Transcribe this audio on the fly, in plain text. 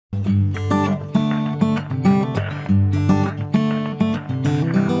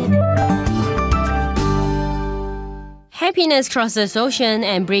Happiness crosses ocean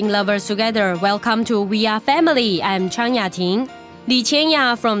and bring lovers together. Welcome to We Are Family. I'm Chang Yating. Li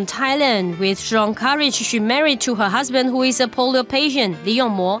Qianya from Thailand. With strong courage, she married to her husband who is a polio patient, Li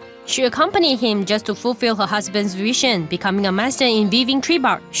Yongmo. She accompanied him just to fulfill her husband's vision, becoming a master in weaving tree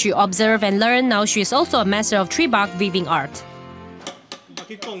bark. She observed and learned. Now she is also a master of tree bark weaving art.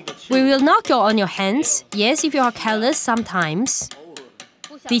 We will knock you on your hands. Yes, if you are careless sometimes.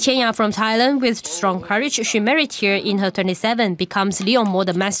 Li Qianya from Thailand, with strong courage, she married here in her 27, becomes Li Yongmo,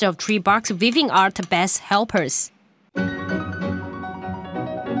 the master of tree bark weaving art best helpers.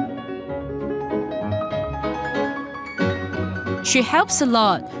 She helps a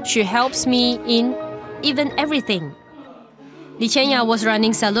lot. She helps me in even everything. Li Qianya was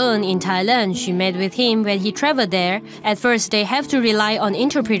running salon in Thailand. She met with him when he traveled there. At first, they have to rely on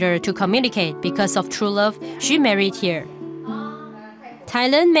interpreter to communicate. Because of true love, she married here.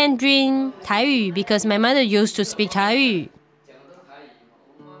 Thailand Mandarin, Thai because my mother used to speak Thai.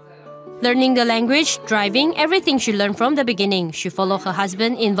 Learning the language, driving, everything she learned from the beginning. She followed her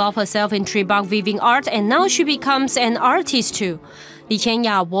husband, involved herself in tree bark weaving art, and now she becomes an artist too. Li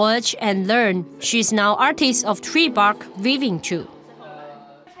Qianya watched and learned. She is now artist of tree bark weaving too.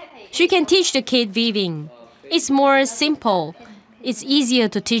 She can teach the kid weaving. It's more simple. It's easier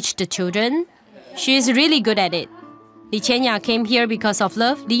to teach the children. She is really good at it. Li Qianya came here because of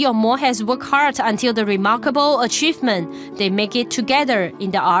love. Li Yongmo has worked hard until the remarkable achievement. They make it together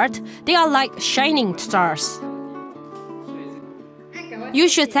in the art. They are like shining stars. You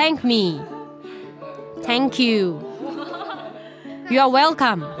should thank me. Thank you. You are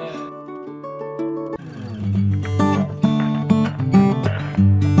welcome.